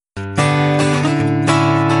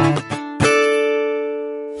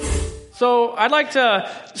So I'd like to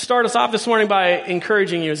start us off this morning by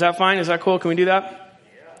encouraging you. Is that fine? Is that cool? Can we do that?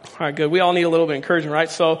 All right, good. We all need a little bit of encouragement, right?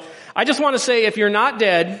 So I just want to say, if you're not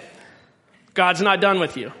dead, God's not done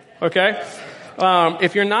with you, okay?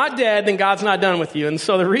 If you're not dead, then God's not done with you. And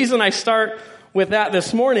so the reason I start with that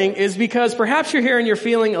this morning is because perhaps you're here and you're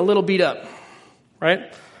feeling a little beat up,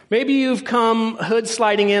 right? Maybe you've come hood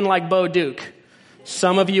sliding in like Bo Duke.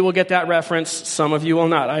 Some of you will get that reference. Some of you will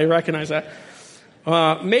not. I recognize that.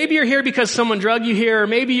 Maybe you're here because someone drug you here. Or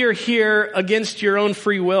maybe you're here against your own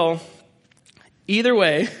free will. Either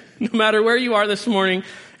way, no matter where you are this morning,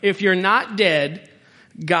 if you're not dead,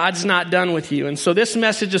 God's not done with you. And so this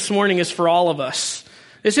message this morning is for all of us.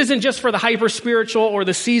 This isn't just for the hyper-spiritual or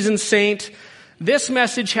the seasoned saint. This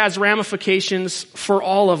message has ramifications for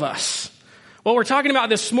all of us. What we're talking about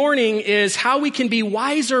this morning is how we can be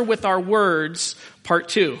wiser with our words, part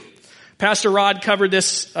 2. Pastor Rod covered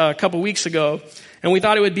this a couple weeks ago, and we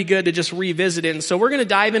thought it would be good to just revisit it. And so we're going to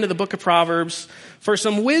dive into the book of Proverbs for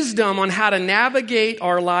some wisdom on how to navigate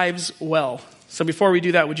our lives well. So before we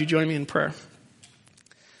do that, would you join me in prayer?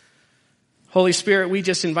 Holy Spirit, we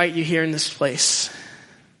just invite you here in this place,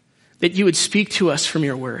 that you would speak to us from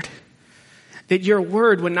your word, that your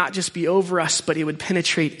word would not just be over us, but it would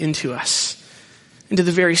penetrate into us, into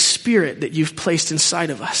the very spirit that you've placed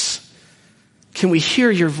inside of us. Can we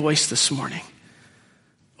hear your voice this morning?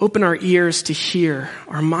 Open our ears to hear,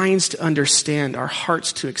 our minds to understand, our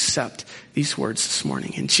hearts to accept these words this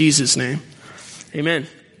morning. In Jesus' name, amen.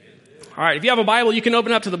 All right, if you have a Bible, you can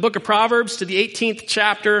open up to the book of Proverbs, to the 18th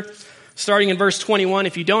chapter, starting in verse 21.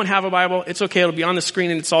 If you don't have a Bible, it's okay. It'll be on the screen,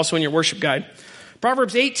 and it's also in your worship guide.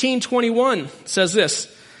 Proverbs 18:21 says this: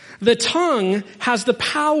 "The tongue has the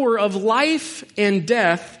power of life and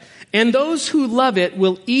death, and those who love it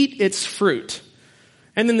will eat its fruit."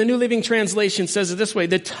 And then the New Living Translation says it this way: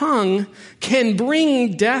 "The tongue can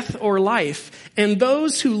bring death or life, and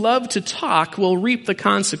those who love to talk will reap the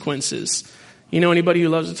consequences." You know anybody who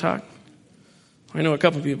loves to talk? I know a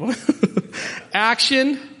couple people.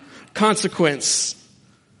 Action, consequence.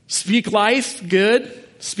 Speak life, good.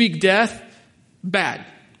 Speak death, bad.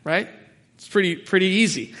 Right? It's pretty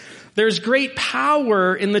easy. There's great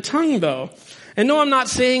power in the tongue, though. And no, I'm not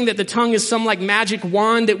saying that the tongue is some like magic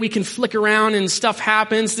wand that we can flick around and stuff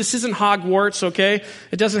happens. This isn't Hogwarts, okay?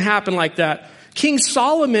 It doesn't happen like that. King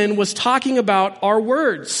Solomon was talking about our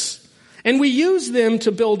words, and we use them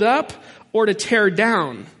to build up or to tear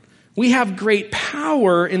down. We have great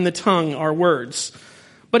power in the tongue, our words.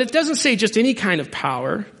 But it doesn't say just any kind of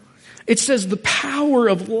power. It says the power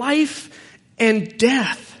of life and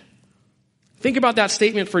death. Think about that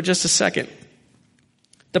statement for just a second.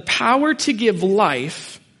 The power to give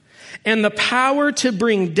life and the power to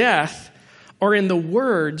bring death are in the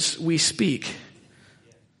words we speak.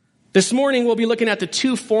 This morning we'll be looking at the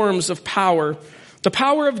two forms of power, the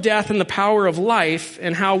power of death and the power of life,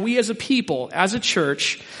 and how we as a people, as a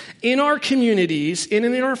church, in our communities, and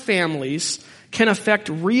in our families, can affect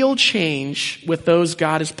real change with those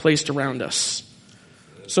God has placed around us.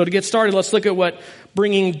 So to get started, let's look at what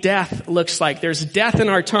bringing death looks like. There's death in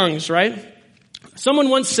our tongues, right? Someone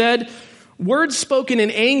once said, words spoken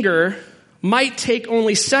in anger might take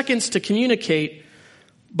only seconds to communicate,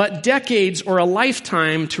 but decades or a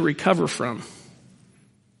lifetime to recover from.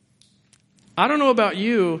 I don't know about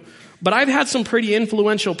you, but I've had some pretty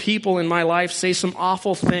influential people in my life say some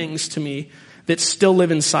awful things to me that still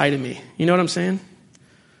live inside of me. You know what I'm saying?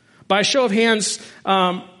 By a show of hands,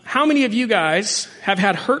 how many of you guys have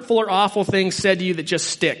had hurtful or awful things said to you that just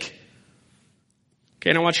stick? Okay,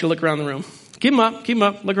 and I want you to look around the room. Keep them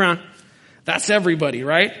up, look around. That's everybody,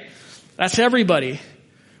 right? That's everybody.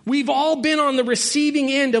 We've all been on the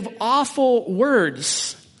receiving end of awful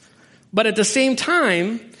words. But at the same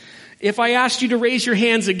time, if I asked you to raise your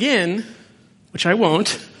hands again, which I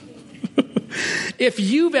won't, if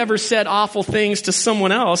you've ever said awful things to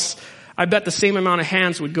someone else, I bet the same amount of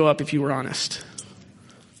hands would go up if you were honest.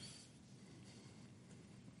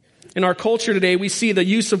 In our culture today, we see the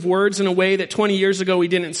use of words in a way that 20 years ago we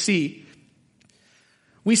didn't see.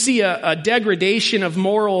 We see a degradation of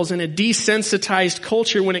morals and a desensitized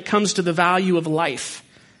culture when it comes to the value of life.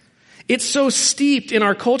 It's so steeped in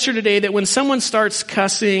our culture today that when someone starts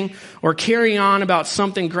cussing or carrying on about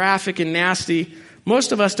something graphic and nasty,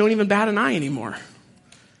 most of us don't even bat an eye anymore.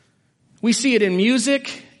 We see it in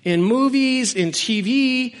music, in movies, in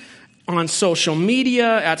TV, on social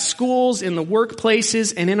media, at schools, in the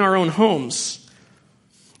workplaces, and in our own homes.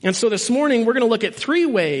 And so this morning, we're going to look at 3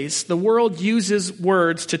 ways the world uses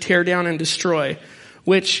words to tear down and destroy,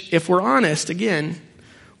 which, if we're honest, again,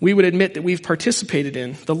 we would admit that we've participated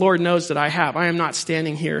in. The Lord knows that I have. I am not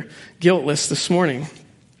standing here guiltless this morning.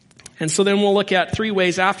 And so then we'll look at 3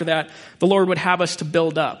 ways after that the Lord would have us to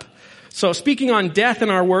build up. So speaking on death in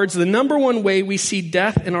our words, the number one way we see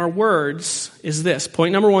death in our words is this.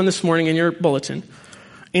 Point number 1 this morning in your bulletin.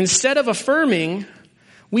 Instead of affirming,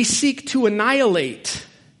 we seek to annihilate.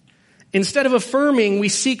 Instead of affirming, we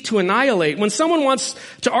seek to annihilate. When someone wants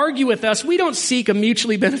to argue with us, we don't seek a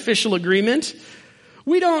mutually beneficial agreement.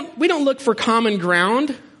 We don't look for common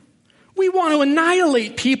ground. We want to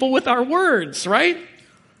annihilate people with our words, right?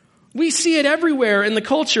 We see it everywhere in the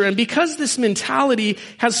culture, and because this mentality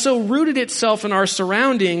has so rooted itself in our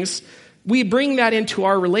surroundings, we bring that into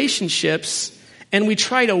our relationships, and we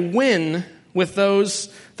try to win with those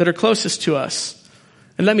that are closest to us.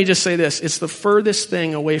 And let me just say this, it's the furthest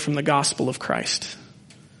thing away from the gospel of Christ.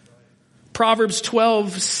 Proverbs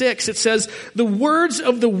 12:6, it says, "The words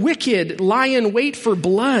of the wicked lie in wait for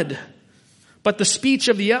blood, but the speech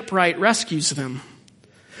of the upright rescues them.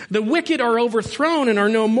 The wicked are overthrown and are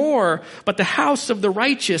no more, but the house of the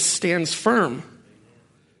righteous stands firm."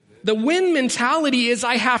 The win mentality is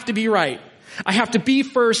I have to be right. I have to be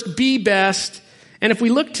first, be best. And if we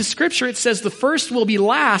look to Scripture, it says the first will be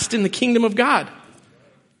last in the kingdom of God.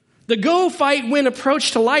 The go, fight, win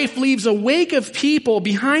approach to life leaves a wake of people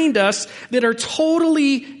behind us that are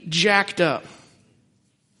totally jacked up.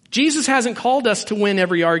 Jesus hasn't called us to win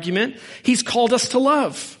every argument. He's called us to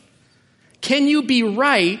love. Can you be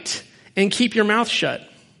right and keep your mouth shut?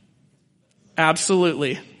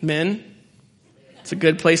 Absolutely. Men, it's a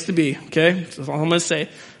good place to be, okay? That's all I'm going to say.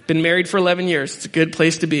 Been married for 11 years. It's a good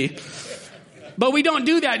place to be. But we don't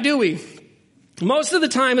do that, do we? Most of the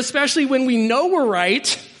time, especially when we know we're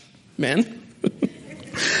right, men,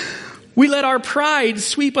 we let our pride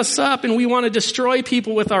sweep us up and we want to destroy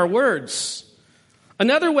people with our words.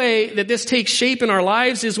 Another way that this takes shape in our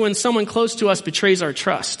lives is when someone close to us betrays our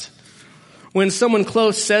trust. When someone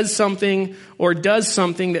close says something or does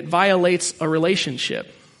something that violates a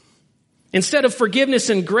relationship. Instead of forgiveness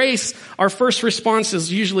and grace, our first response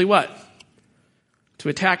is usually what? To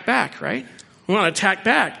attack back, right? We want to attack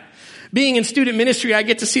back. Being in student ministry, I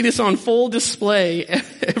get to see this on full display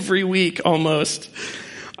every week almost.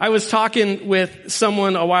 I was talking with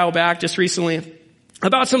someone a while back, just recently,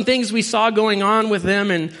 about some things we saw going on with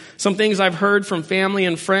them and some things I've heard from family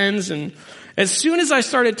and friends. And as soon as I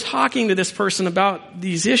started talking to this person about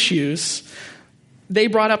these issues, they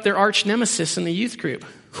brought up their arch nemesis in the youth group.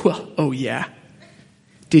 Well, oh yeah.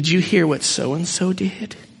 Did you hear what so-and-so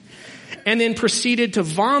did? And then proceeded to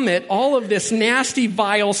vomit all of this nasty,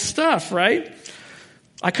 vile stuff, right?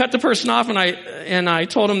 I cut the person off and I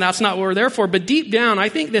told him that's not what we're there for. But deep down, I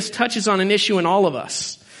think this touches on an issue in all of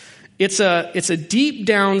us. It's a deep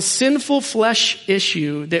down sinful flesh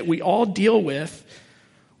issue that we all deal with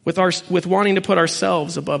wanting to put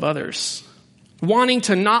ourselves above others. Wanting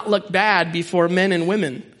to not look bad before men and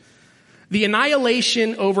women. The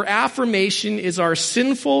annihilation over affirmation is our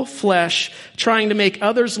sinful flesh trying to make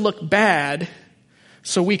others look bad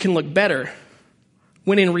so we can look better.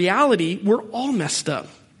 When in reality, we're all messed up.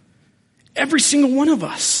 Every single one of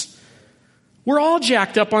us. We're all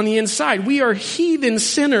jacked up on the inside. We are heathen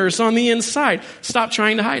sinners on the inside. Stop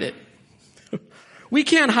trying to hide it. We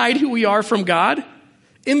can't hide who we are from God.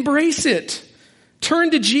 Embrace it.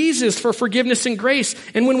 Turn to Jesus for forgiveness and grace.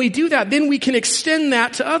 And when we do that, then we can extend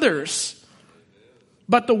that to others.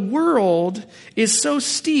 But the world is so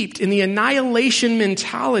steeped in the annihilation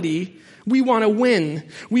mentality. We want to win.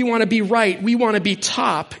 We want to be right. We want to be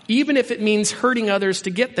top, even if it means hurting others to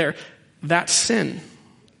get there. That's sin.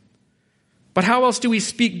 But how else do we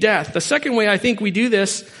speak death? The second way I think we do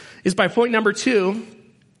this is by point number 2,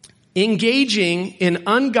 engaging in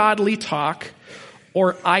ungodly talk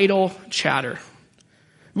or idle chatter.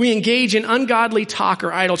 We engage in ungodly talk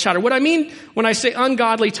or idle chatter. What I mean when I say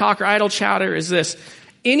ungodly talk or idle chatter is this.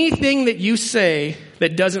 Anything that you say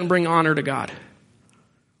that doesn't bring honor to God.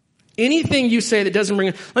 Anything you say that doesn't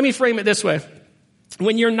bring... Let me frame it this way.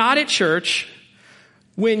 When you're not at church,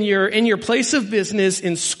 when you're in your place of business,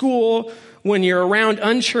 in school, when you're around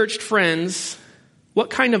unchurched friends,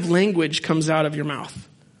 what kind of language comes out of your mouth?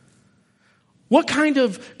 What kind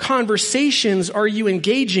of conversations are you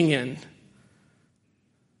engaging in?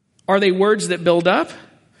 Are they words that build up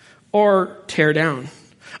or tear down?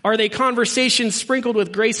 Are they conversations sprinkled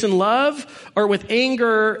with grace and love or with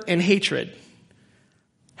anger and hatred?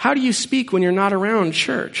 How do you speak when you're not around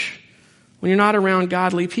church? When you're not around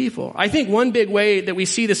godly people? I think one big way that we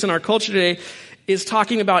see this in our culture today is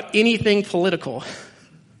talking about anything political.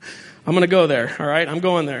 I'm going to go there, all right? I'm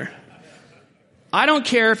going there. I don't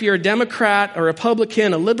care if you're a Democrat, a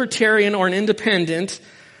Republican, a Libertarian, or an Independent.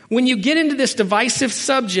 When you get into this divisive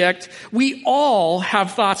subject, we all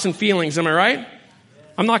have thoughts and feelings, am I right?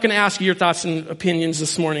 I'm not going to ask you your thoughts and opinions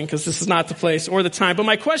this morning because this is not the place or the time. But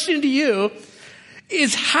my question to you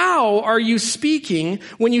is, how are you speaking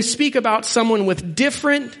when you speak about someone with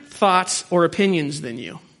different thoughts or opinions than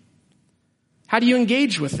you? How do you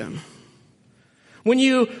engage with them? When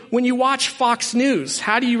you watch Fox News,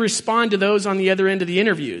 how do you respond to those on the other end of the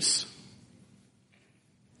interviews?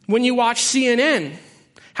 When you watch CNN,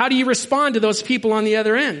 how do you respond to those people on the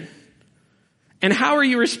other end? And how are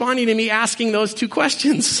you responding to me asking those two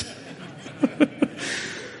questions?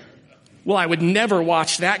 Well, I would never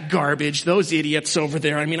watch that garbage, those idiots over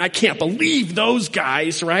there. I mean, I can't believe those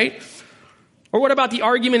guys, right? Or what about the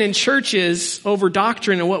argument in churches over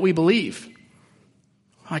doctrine and what we believe?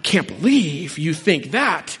 I can't believe you think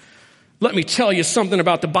that. Let me tell you something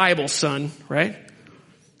about the Bible, son, right?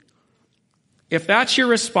 If that's your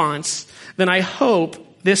response, then I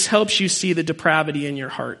hope this helps you see the depravity in your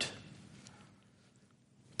heart.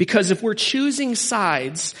 Because if we're choosing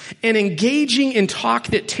sides and engaging in talk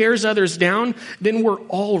that tears others down, then we're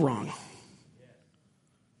all wrong.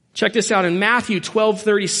 Check this out. In Matthew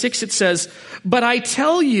 12:36, it says, "But I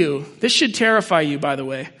tell you," this should terrify you, by the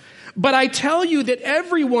way, "but I tell you that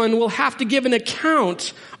everyone will have to give an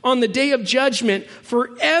account on the day of judgment for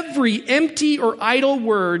every empty or idle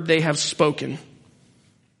word they have spoken.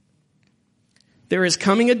 There is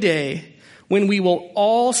coming a day when we will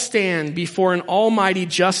all stand before an almighty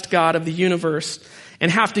just God of the universe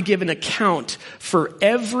and have to give an account for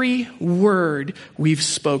every word we've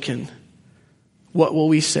spoken. What will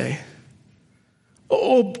we say?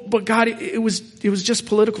 Oh, but God, it was just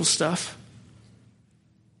political stuff.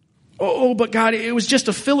 Oh, but God, it was just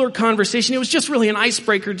a filler conversation. It was just really an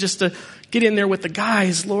icebreaker just to get in there with the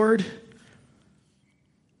guys, Lord."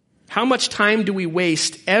 How much time do we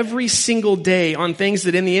waste every single day on things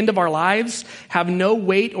that in the end of our lives have no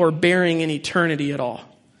weight or bearing in eternity at all?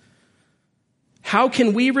 How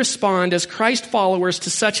can we respond as Christ followers to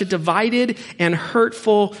such a divided and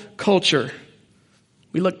hurtful culture?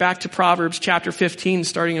 We look back to Proverbs chapter 15,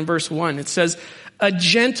 starting in verse 1. It says, "A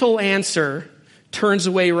gentle answer turns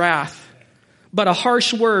away wrath, but a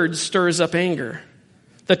harsh word stirs up anger.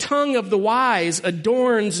 The tongue of the wise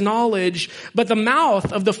adorns knowledge, but the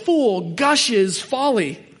mouth of the fool gushes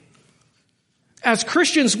folly." As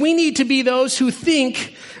Christians, we need to be those who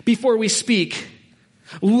think before we speak,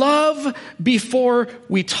 love before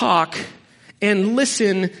we talk, and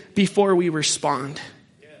listen before we respond.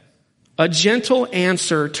 A gentle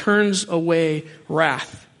answer turns away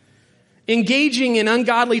wrath. Engaging in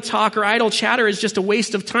ungodly talk or idle chatter is just a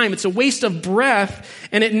waste of time. It's a waste of breath,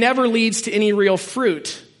 and it never leads to any real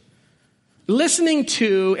fruit. Listening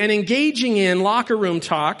to and engaging in locker room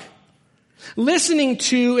talk, listening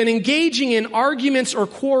to and engaging in arguments or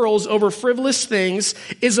quarrels over frivolous things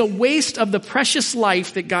is a waste of the precious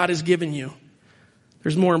life that God has given you.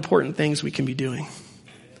 There's more important things we can be doing.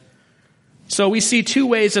 So we see two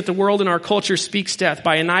ways that the world and our culture speaks death: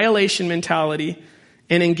 by annihilation mentality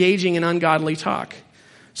and engaging in ungodly talk.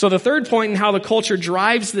 So the third point in how the culture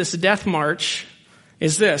drives this death march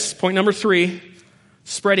is this. Point number 3,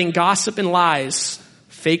 spreading gossip and lies.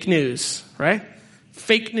 Fake news, right?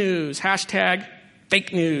 Fake news. Hashtag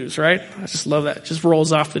fake news, right? I just love that. It just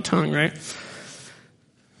rolls off the tongue, right?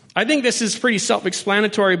 I think this is pretty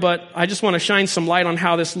self-explanatory, but I just want to shine some light on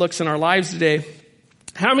how this looks in our lives today.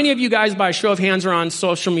 How many of you guys, by a show of hands, are on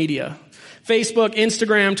social media? Facebook,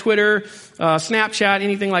 Instagram, Twitter, Snapchat,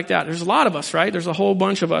 anything like that. There's a lot of us, right? There's a whole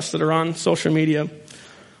bunch of us that are on social media.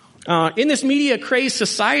 In this media-crazed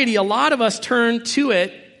society, a lot of us turn to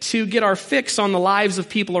it to get our fix on the lives of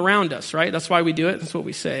people around us, right? That's why we do it. That's what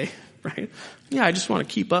we say, right? Yeah, I just want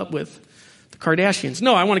to keep up with the Kardashians.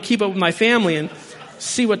 No, I want to keep up with my family and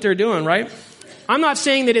see what they're doing, right? I'm not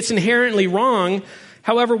saying that it's inherently wrong.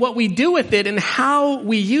 However, what we do with it and how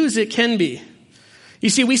we use it can be. You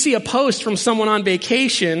see, we see a post from someone on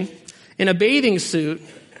vacation in a bathing suit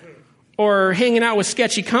or hanging out with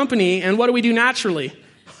sketchy company, and what do we do naturally?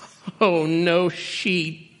 Oh, no,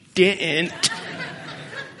 she didn't.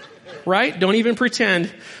 Right? Don't even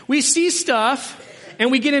pretend. We see stuff and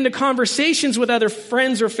we get into conversations with other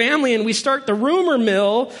friends or family, and we start the rumor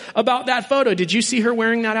mill about that photo. Did you see her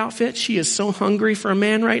wearing that outfit? She is so hungry for a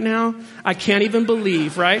man right now. I can't even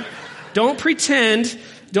believe, right? Don't pretend.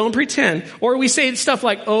 Don't pretend. Or we say stuff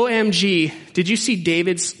like, OMG, did you see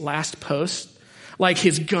David's last post? Like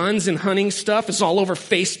his guns and hunting stuff is all over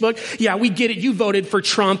Facebook. Yeah, we get it. You voted for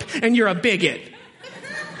Trump and you're a bigot.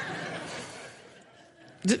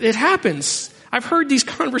 It happens. I've heard these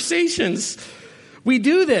conversations. We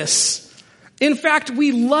do this. In fact,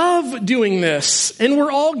 we love doing this, and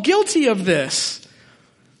we're all guilty of this.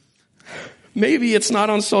 Maybe it's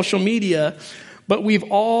not on social media, But we've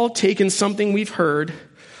all taken something we've heard,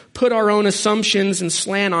 put our own assumptions and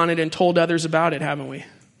slant on it and told others about it, haven't we?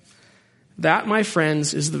 That, my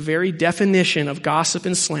friends, is the very definition of gossip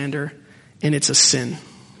and slander, and it's a sin.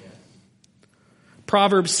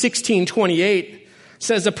 Proverbs 16:28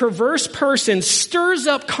 says, a perverse person stirs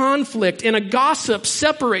up conflict, and a gossip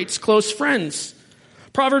separates close friends.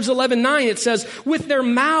 Proverbs 11:9, it says, with their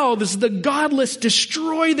mouths the godless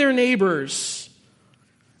destroy their neighbors.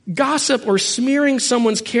 Gossip or smearing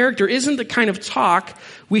someone's character isn't the kind of talk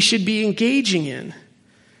we should be engaging in.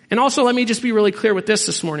 And also, let me just be really clear with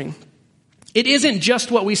this morning. It isn't just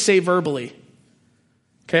what we say verbally,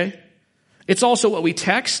 okay? It's also what we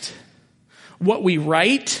text, what we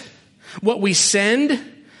write, what we send,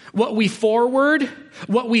 what we forward,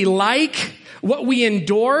 what we like, what we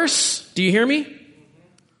endorse. Do you hear me?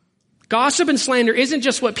 Gossip and slander isn't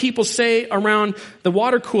just what people say around the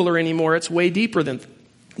water cooler anymore. It's way deeper than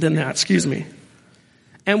that,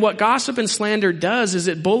 And what gossip and slander does is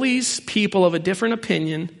it bullies people of a different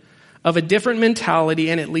opinion, of a different mentality,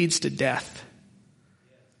 and it leads to death.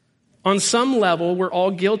 On some level, we're all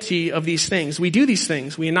guilty of these things. We do these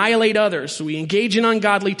things. We annihilate others. We engage in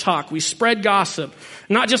ungodly talk. We spread gossip,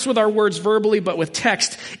 not just with our words verbally, but with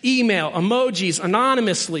text, email, emojis,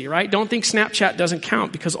 anonymously, right? Don't think Snapchat doesn't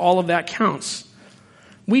count, because all of that counts.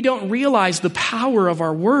 We don't realize the power of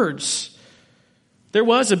our words. There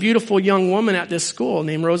was a beautiful young woman at this school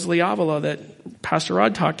named Rosalie Avila that Pastor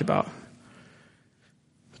Rod talked about.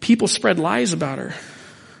 People spread lies about her.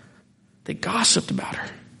 They gossiped about her.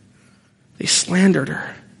 They slandered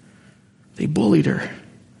her. They bullied her.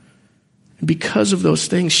 And because of those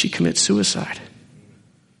things, she commits suicide.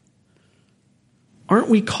 Aren't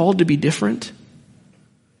we called to be different?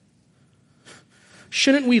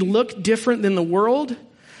 Shouldn't we look different than the world?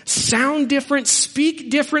 Sound different? Speak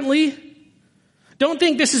differently? Don't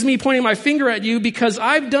think this is me pointing my finger at you, because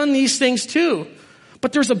I've done these things too.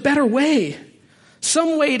 But there's a better way.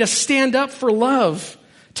 Some way to stand up for love,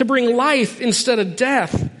 to bring life instead of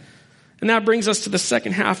death. And that brings us to the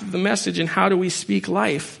second half of the message, and how do we speak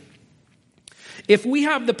life? If we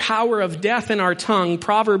have the power of death in our tongue,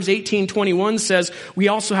 Proverbs 18:21 says we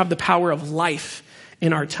also have the power of life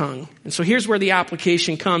in our tongue. And so here's where the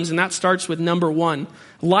application comes, and that starts with number one,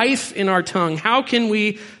 life in our tongue. How can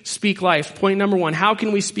we speak life? Point number one, how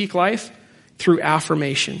can we speak life? Through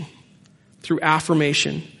affirmation. Through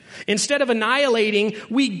affirmation. Instead of annihilating,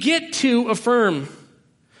 we get to affirm.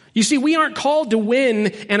 You see, we aren't called to win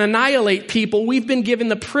and annihilate people. We've been given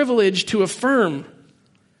the privilege to affirm.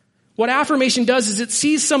 What affirmation does is it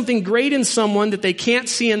sees something great in someone that they can't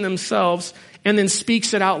see in themselves, and then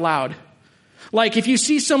speaks it out loud. Like if you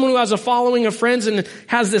see someone who has a following of friends and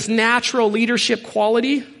has this natural leadership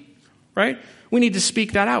quality, right? We need to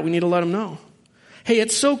speak that out. We need to let them know. Hey,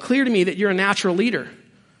 it's so clear to me that you're a natural leader.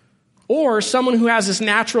 Or someone who has this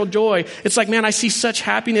natural joy. It's like, man, I see such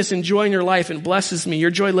happiness and joy in your life, and blesses me.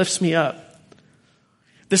 Your joy lifts me up.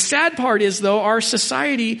 The sad part is, though, our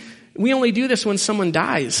society, we only do this when someone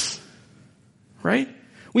dies, right?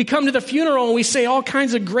 We come to the funeral and we say all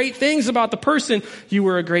kinds of great things about the person. You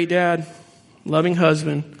were a great dad, loving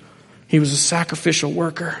husband. He was a sacrificial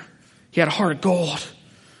worker. He had a heart of gold,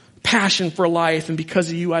 passion for life, and because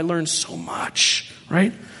of you, I learned so much,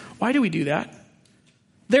 right? Why do we do that?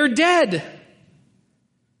 They're dead.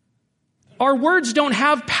 Our words don't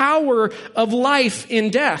have power of life in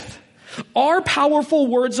death. Our powerful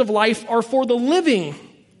words of life are for the living.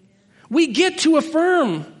 We get to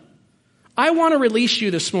affirm. I want to release you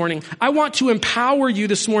this morning. I want to empower you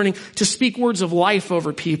this morning to speak words of life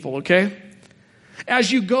over people, okay?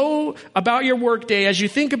 As you go about your workday, as you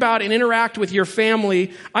think about and interact with your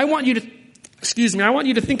family, I want you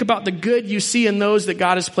to think about the good you see in those that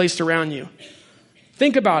God has placed around you.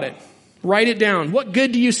 Think about it. Write it down. What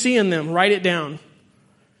good do you see in them? Write it down.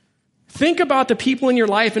 Think about the people in your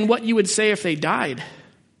life and what you would say if they died.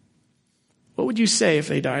 What would you say if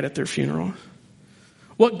they died at their funeral?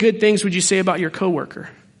 What good things would you say about your coworker?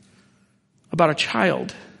 About a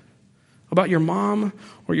child? About your mom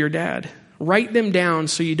or your dad? Write them down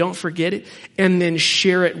so you don't forget it, and then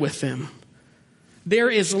share it with them. There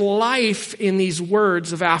is life in these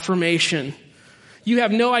words of affirmation. You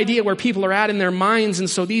have no idea where people are at in their minds, and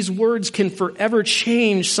so these words can forever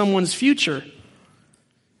change someone's future.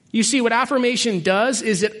 You see, what affirmation does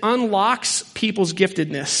is it unlocks people's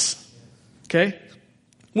giftedness. Okay?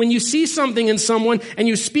 When you see something in someone and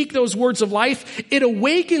you speak those words of life, it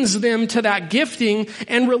awakens them to that gifting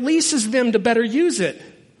and releases them to better use it.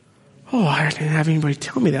 Oh, I didn't have anybody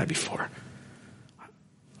tell me that before.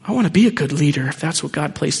 I want to be a good leader if that's what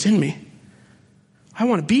God placed in me. I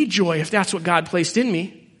want to be joy if that's what God placed in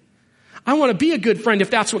me. I want to be a good friend if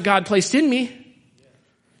that's what God placed in me.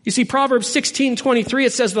 You see, Proverbs 16:23,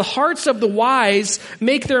 it says, the hearts of the wise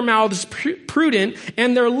make their mouths prudent,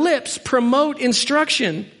 and their lips promote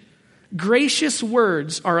instruction. Gracious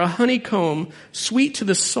words are a honeycomb, sweet to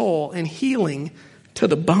the soul and healing to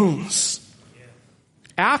the bones.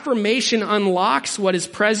 Affirmation unlocks what is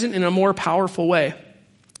present in a more powerful way.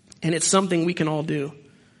 And it's something we can all do.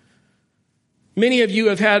 Many of you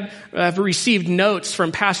have received notes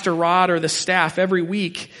from Pastor Rod or the staff every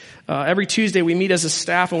week. Every Tuesday we meet as a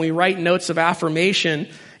staff and we write notes of affirmation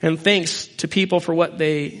and thanks to people for what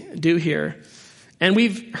they do here. And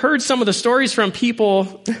we've heard some of the stories from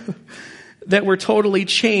people that were totally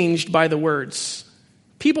changed by the words.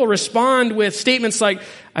 People respond with statements like,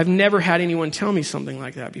 I've never had anyone tell me something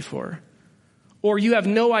like that before. Or you have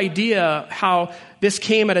no idea how this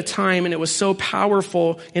came at a time and it was so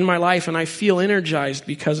powerful in my life and I feel energized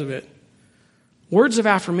because of it. Words of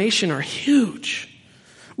affirmation are huge.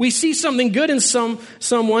 We see something good in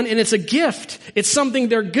someone and it's a gift. It's something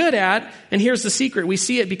they're good at. And here's the secret. We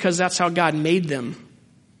see it because that's how God made them.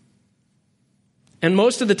 And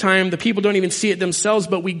most of the time, the people don't even see it themselves,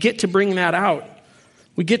 but we get to bring that out.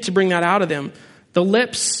 We get to bring that out of them. The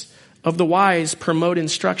lips of the wise promote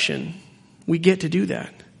instruction. We get to do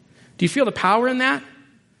that. Do you feel the power in that?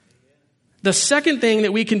 The second thing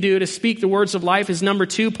that we can do to speak the words of life is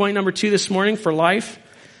point number 2 this morning for life,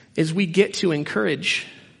 is we get to encourage.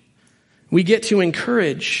 We get to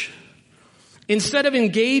encourage. Instead of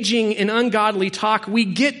engaging in ungodly talk, we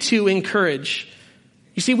get to encourage.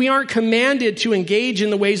 You see, we aren't commanded to engage in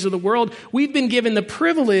the ways of the world. We've been given the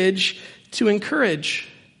privilege to encourage.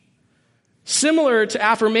 Similar to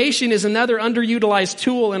affirmation is another underutilized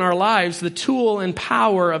tool in our lives, the tool and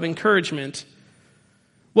power of encouragement.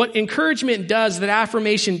 What encouragement does that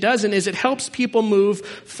affirmation doesn't is it helps people move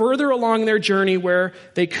further along their journey where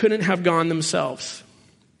they couldn't have gone themselves.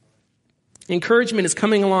 Encouragement is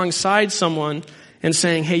coming alongside someone and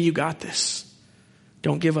saying, hey, you got this.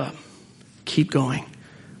 Don't give up. Keep going.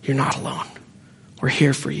 You're not alone. We're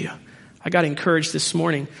here for you. I got encouraged this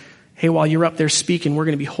morning. Hey, while you're up there speaking, we're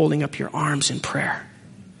going to be holding up your arms in prayer.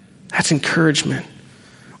 That's encouragement.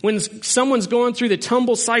 When someone's going through the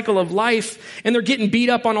tumble cycle of life and they're getting beat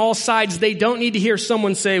up on all sides, they don't need to hear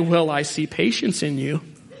someone say, well, I see patience in you.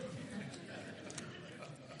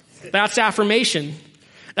 That's affirmation.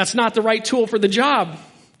 That's not the right tool for the job.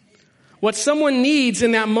 What someone needs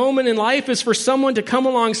in that moment in life is for someone to come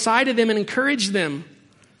alongside of them and encourage them.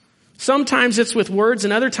 Sometimes it's with words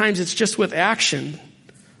and other times it's just with action.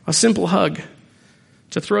 A simple hug.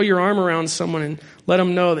 To throw your arm around someone and let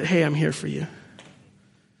them know that, hey, I'm here for you.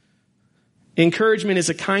 Encouragement is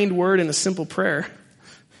a kind word and a simple prayer.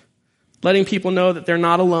 Letting people know that they're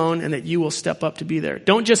not alone and that you will step up to be there.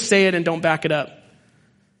 Don't just say it and don't back it up.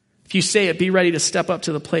 If you say it, be ready to step up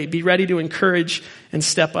to the plate. Be ready to encourage and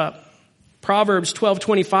step up. Proverbs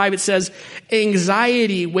 12:25, it says,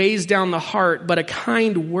 anxiety weighs down the heart, but a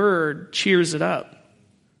kind word cheers it up.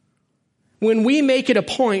 When we make it a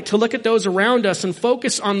point to look at those around us and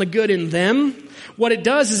focus on the good in them, what it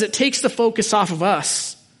does is it takes the focus off of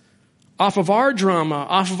us, off of our drama,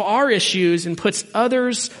 off of our issues, and puts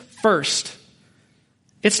others first.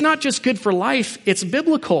 It's not just good for life, it's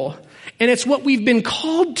biblical. And it's what we've been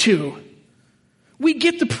called to. We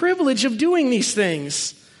get the privilege of doing these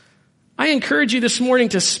things. I encourage you this morning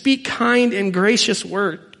to speak kind and gracious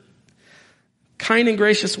words. Kind and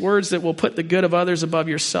gracious words that will put the good of others above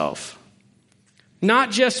yourself.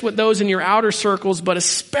 Not just with those in your outer circles, but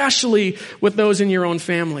especially with those in your own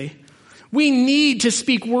family. We need to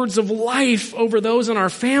speak words of life over those in our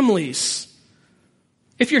families.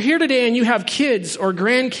 If you're here today and you have kids or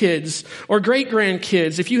grandkids or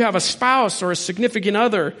great-grandkids, if you have a spouse or a significant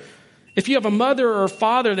other, if you have a mother or a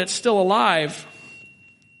father that's still alive,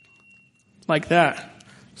 like that,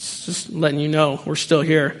 it's just letting you know we're still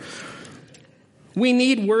here. We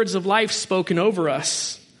need words of life spoken over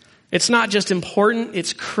us. It's not just important,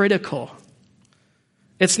 it's critical.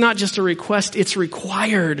 It's not just a request, it's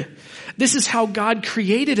required. This is how God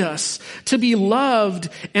created us, to be loved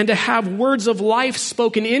and to have words of life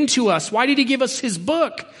spoken into us. Why did he give us his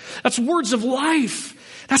book? That's words of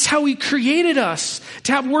life. That's how he created us,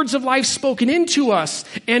 to have words of life spoken into us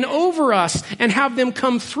and over us and have them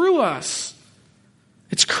come through us.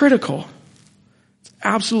 It's critical. It's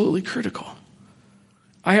absolutely critical.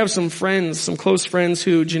 I have some friends, some close friends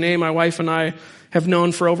who Janae, my wife, and I have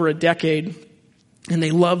known for over a decade. And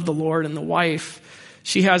they love the Lord. And the wife,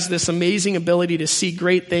 she has this amazing ability to see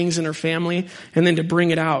great things in her family and then to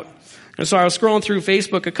bring it out. And so I was scrolling through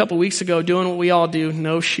Facebook a couple weeks ago doing what we all do.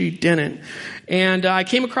 No, she didn't. And I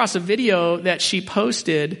came across a video that she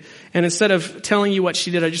posted. And instead of telling you what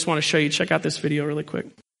she did, I just want to show you. Check out this video really quick.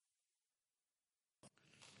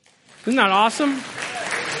 Isn't that awesome?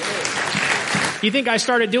 You think I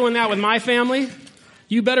started doing that with my family?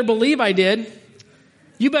 You better believe I did.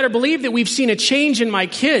 You better believe that we've seen a change in my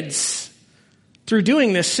kids through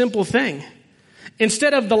doing this simple thing.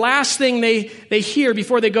 Instead of the last thing they hear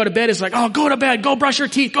before they go to bed is like, oh, go to bed, go brush your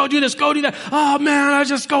teeth, go do this, go do that. Oh man, I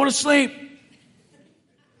just go to sleep.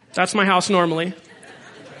 That's my house normally.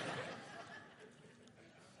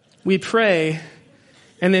 We pray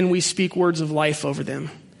and then we speak words of life over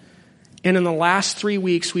them. And in the last 3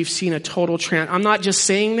 weeks, we've seen a total I'm not just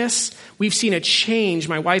saying this. We've seen a change.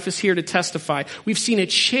 My wife is here to testify. We've seen a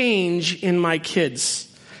change in my kids.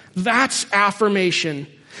 That's affirmation.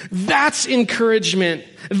 That's encouragement.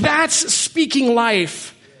 That's speaking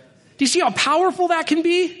life. Do you see how powerful that can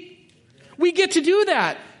be? We get to do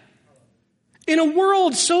that. In a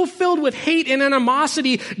world so filled with hate and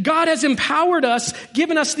animosity, God has empowered us,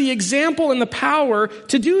 given us the example and the power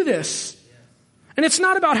to do this. And it's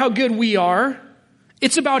not about how good we are.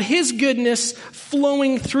 It's about His goodness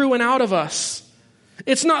flowing through and out of us.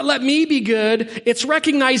 It's not let me be good. It's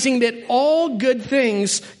recognizing that all good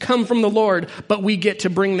things come from the Lord, but we get to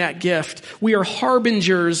bring that gift. We are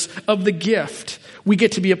harbingers of the gift. We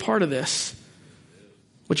get to be a part of this.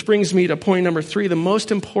 Which brings me to point number 3, the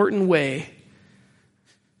most important way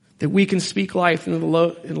that we can speak life in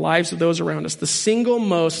the lives of those around us. The single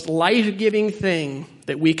most life-giving thing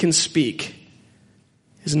that we can speak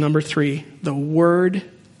is number 3, the Word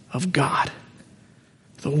of God.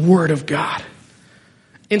 The Word of God.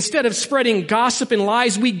 Instead of spreading gossip and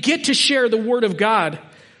lies, we get to share the Word of God.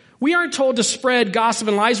 We aren't told to spread gossip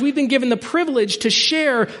and lies. We've been given the privilege to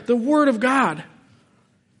share the Word of God.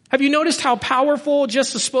 Have you noticed how powerful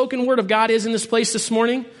just the spoken Word of God is in this place this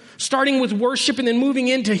morning? Starting with worship and then moving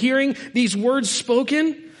into hearing these words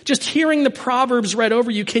spoken. Just hearing the Proverbs read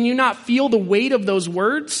over you. Can you not feel the weight of those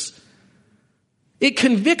words? It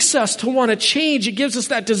convicts us to want to change. It gives us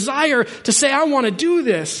that desire to say, I want to do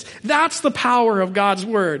this. That's the power of God's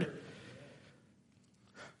Word.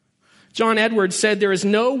 John Edwards said, there is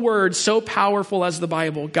no word so powerful as the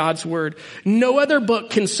Bible, God's Word. No other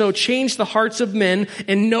book can so change the hearts of men,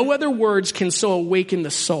 and no other words can so awaken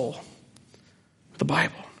the soul. The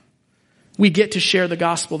Bible. We get to share the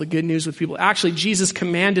gospel, the good news with people. Actually, Jesus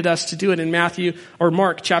commanded us to do it in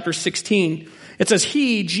Mark chapter 16. It says,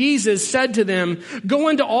 Jesus, said to them, go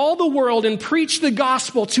into all the world and preach the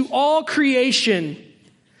gospel to all creation.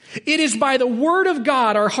 It is by the word of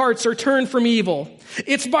God our hearts are turned from evil.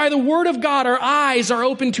 It's by the word of God our eyes are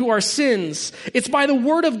open to our sins. It's by the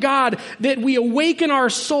word of God that we awaken our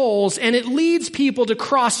souls, and it leads people to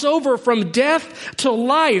cross over from death to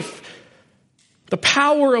life. The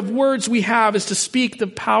power of words we have is to speak the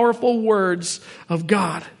powerful words of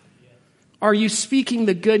God. Are you speaking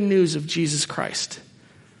the good news of Jesus Christ?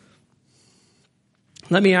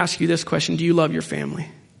 Let me ask you this question. Do you love your family?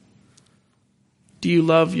 Do you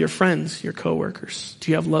love your friends, your coworkers?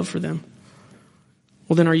 Do you have love for them?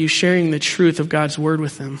 Well, then are you sharing the truth of God's word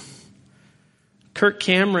with them? Kirk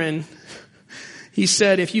Cameron, he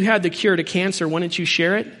said, if you had the cure to cancer, wouldn't you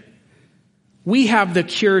share it? We have the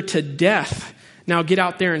cure to death. Now get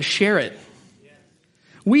out there and share it.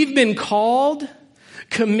 We've been called,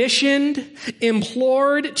 commissioned,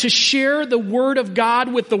 implored to share the word of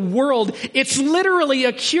God with the world. It's literally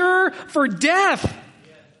a cure for death.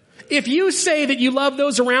 If you say that you love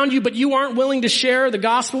those around you, but you aren't willing to share the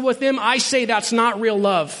gospel with them, I say that's not real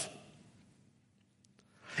love.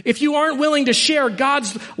 If you aren't willing to share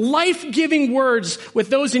God's life-giving words with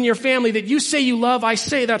those in your family that you say you love, I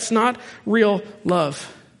say that's not real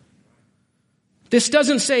love. This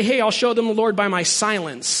doesn't say, hey, I'll show them the Lord by my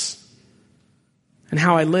silence and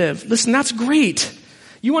how I live. Listen, that's great.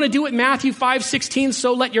 You want to do it, Matthew 5:16,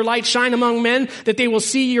 so let your light shine among men that they will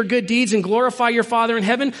see your good deeds and glorify your Father in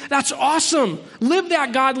heaven. That's awesome. Live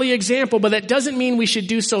that godly example, but that doesn't mean we should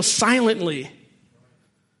do so silently.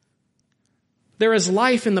 There is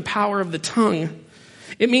life in the power of the tongue.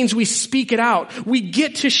 It means we speak it out. We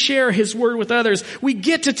get to share his word with others. We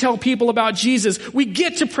get to tell people about Jesus. We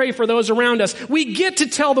get to pray for those around us. We get to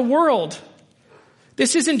tell the world.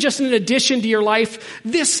 This isn't just an addition to your life.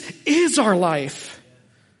 This is our life.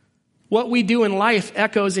 What we do in life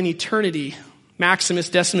echoes in eternity. Maximus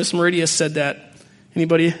Decimus Meridius said that.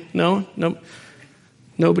 Anybody? No?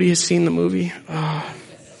 Nobody has seen the movie? Oh.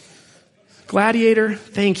 Gladiator?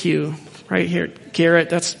 Thank you. Right here. Garrett,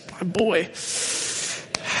 that's my boy.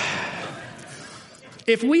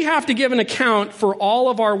 If we have to give an account for all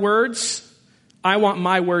of our words, I want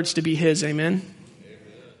my words to be his. Amen?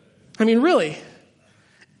 I mean, really,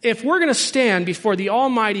 if we're going to stand before the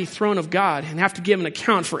almighty throne of God and have to give an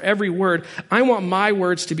account for every word, I want my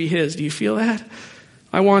words to be his. Do you feel that?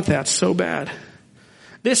 I want that so bad.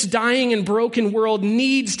 This dying and broken world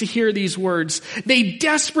needs to hear these words. They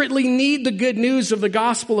desperately need the good news of the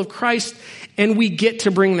gospel of Christ, and we get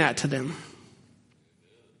to bring that to them.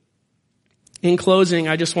 In closing,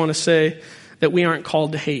 I just want to say that we aren't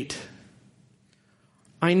called to hate.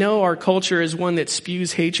 I know our culture is one that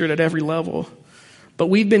spews hatred at every level, but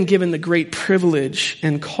we've been given the great privilege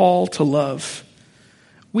and call to love.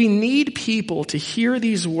 We need people to hear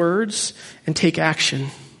these words and take action.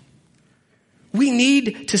 We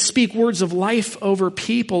need to speak words of life over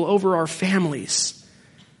people, over our families.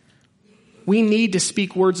 We need to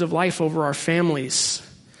speak words of life over our families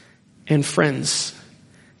and friends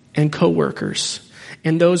and coworkers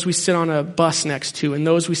and those we sit on a bus next to and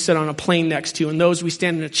those we sit on a plane next to and those we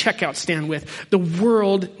stand in a checkout stand with. The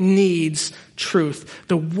world needs truth.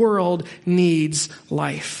 The world needs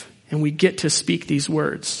life. And we get to speak these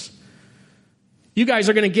words. You guys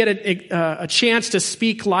are going to get a chance to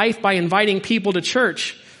speak life by inviting people to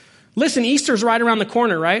church. Listen, Easter's right around the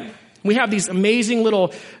corner, right? We have these amazing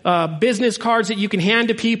little business cards that you can hand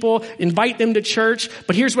to people, invite them to church.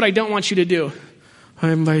 But here's what I don't want you to do. I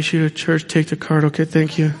invite you to church, take the card. Okay,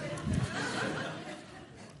 thank you.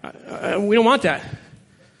 We don't want that.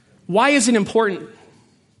 Why is it important?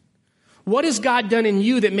 What has God done in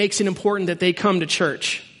you that makes it important that they come to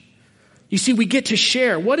church? You see, we get to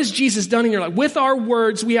share. What has Jesus done in your life? With our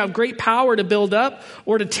words, we have great power to build up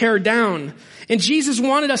or to tear down. And Jesus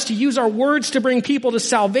wanted us to use our words to bring people to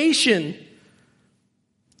salvation.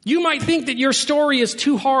 You might think that your story is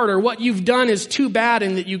too hard or what you've done is too bad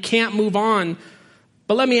and that you can't move on.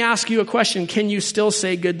 But let me ask you a question. Can you still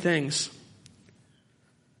say good things?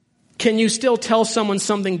 Can you still tell someone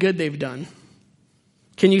something good they've done?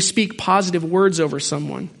 Can you speak positive words over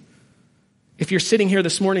someone? If you're sitting here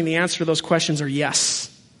this morning, the answer to those questions are yes.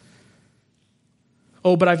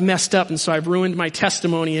 Oh, but I've messed up and so I've ruined my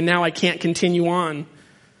testimony and now I can't continue on.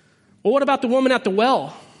 Well, what about the woman at the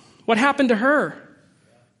well? What happened to her?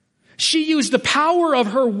 She used the power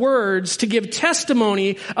of her words to give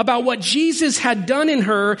testimony about what Jesus had done in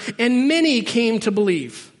her, and many came to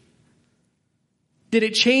believe. Did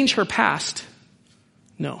it change her past?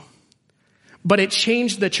 No. But it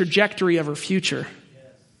changed the trajectory of her future.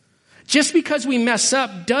 Just because we mess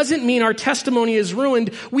up doesn't mean our testimony is ruined.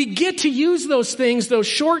 We get to use those things, those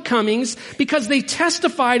shortcomings, because they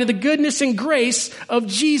testify to the goodness and grace of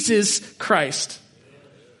Jesus Christ.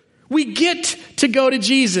 We get to go to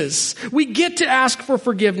Jesus. We get to ask for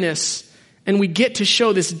forgiveness. And we get to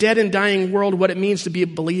show this dead and dying world what it means to be a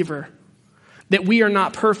believer. That we are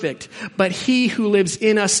not perfect, but he who lives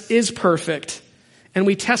in us is perfect. And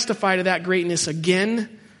we testify to that greatness again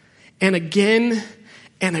and again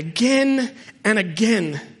and again and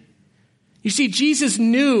again. You see, Jesus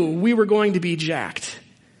knew we were going to be jacked.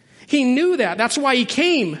 He knew that. That's why he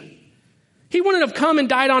came. He wouldn't have come and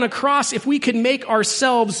died on a cross if we could make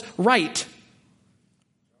ourselves right.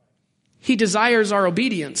 He desires our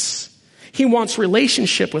obedience. He wants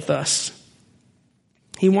relationship with us.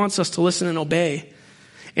 He wants us to listen and obey.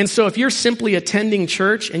 And so if you're simply attending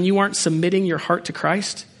church and you aren't submitting your heart to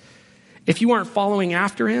Christ, if you aren't following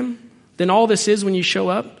after him, then all this is when you show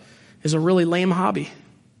up is a really lame hobby.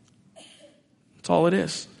 That's all it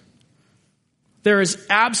is. There is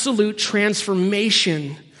absolute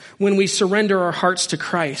transformation when we surrender our hearts to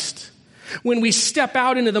Christ. When we step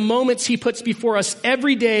out into the moments he puts before us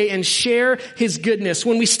every day and share his goodness.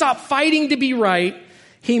 When we stop fighting to be right,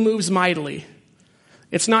 he moves mightily.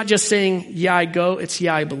 It's not just saying, yeah, I go. It's,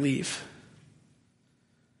 yeah, I believe.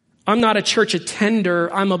 I'm not a church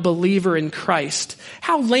attender. I'm a believer in Christ.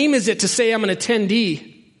 How lame is it to say I'm an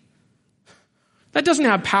attendee? That doesn't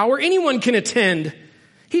have power. Anyone can attend.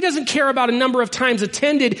 He doesn't care about a number of times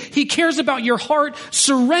attended. He cares about your heart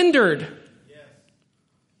surrendered. Yes.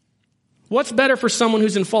 What's better for someone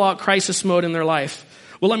who's in full-out crisis mode in their life?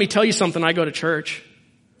 Well, let me tell you something. I go to church.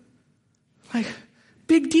 Like,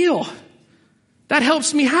 big deal. That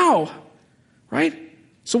helps me how? Right?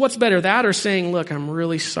 So what's better, that or saying, look, I'm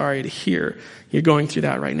really sorry to hear you're going through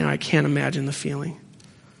that right now. I can't imagine the feeling.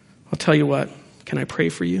 I'll tell you what. Can I pray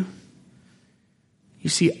for you? You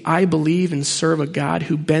see, I believe and serve a God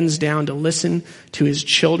who bends down to listen to his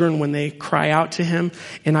children when they cry out to him.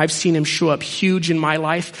 And I've seen him show up huge in my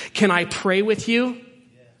life. Can I pray with you?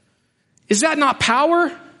 Is that not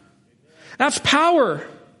power? That's power.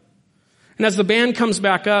 And as the band comes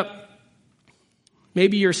back up,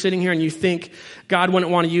 Maybe you're sitting here and you think God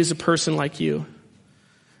wouldn't want to use a person like you.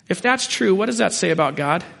 If that's true, what does that say about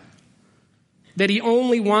God? That he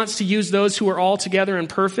only wants to use those who are all together and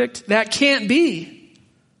perfect? That can't be.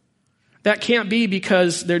 That can't be,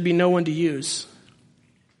 because there'd be no one to use.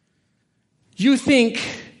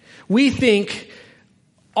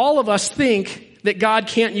 All of us think that God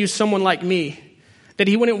can't use someone like me, that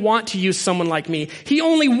he wouldn't want to use someone like me. He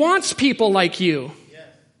only wants people like you.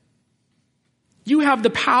 You have the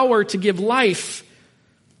power to give life.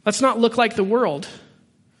 Let's not look like the world.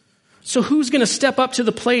 So who's going to step up to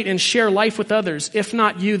the plate and share life with others? If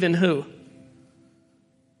not you, then who?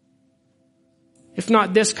 If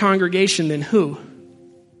not this congregation, then who?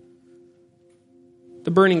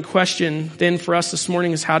 The burning question then for us this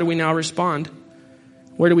morning is, how do we now respond?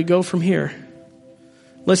 Where do we go from here?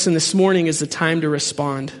 Listen, this morning is the time to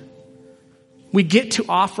respond. We get to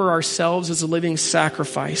offer ourselves as a living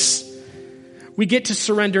sacrifice. We get to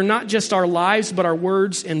surrender not just our lives, but our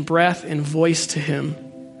words and breath and voice to him.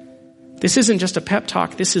 This isn't just a pep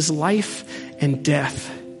talk. This is life and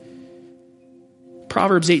death.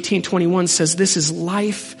 Proverbs 18:21 says this is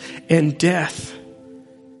life and death.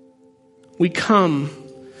 We come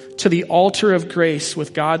to the altar of grace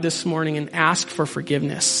with God this morning and ask for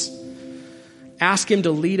forgiveness. Ask him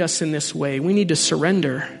to lead us in this way. We need to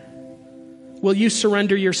surrender. Will you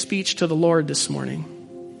surrender your speech to the Lord this morning?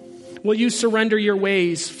 Will you surrender your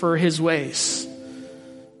ways for his ways?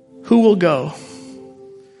 Who will go?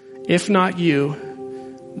 If not you,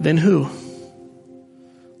 then who?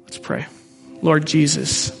 Let's pray. Lord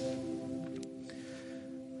Jesus,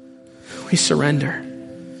 we surrender.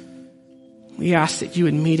 We ask that you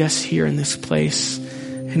would meet us here in this place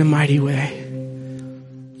in a mighty way.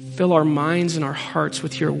 Fill our minds and our hearts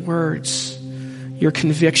with your words, your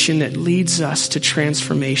conviction that leads us to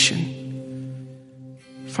transformation.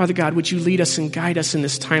 Father God, would you lead us and guide us in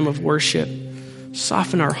this time of worship?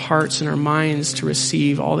 Soften our hearts and our minds to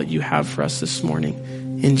receive all that you have for us this morning.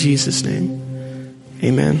 In Jesus' name,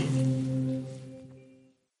 amen.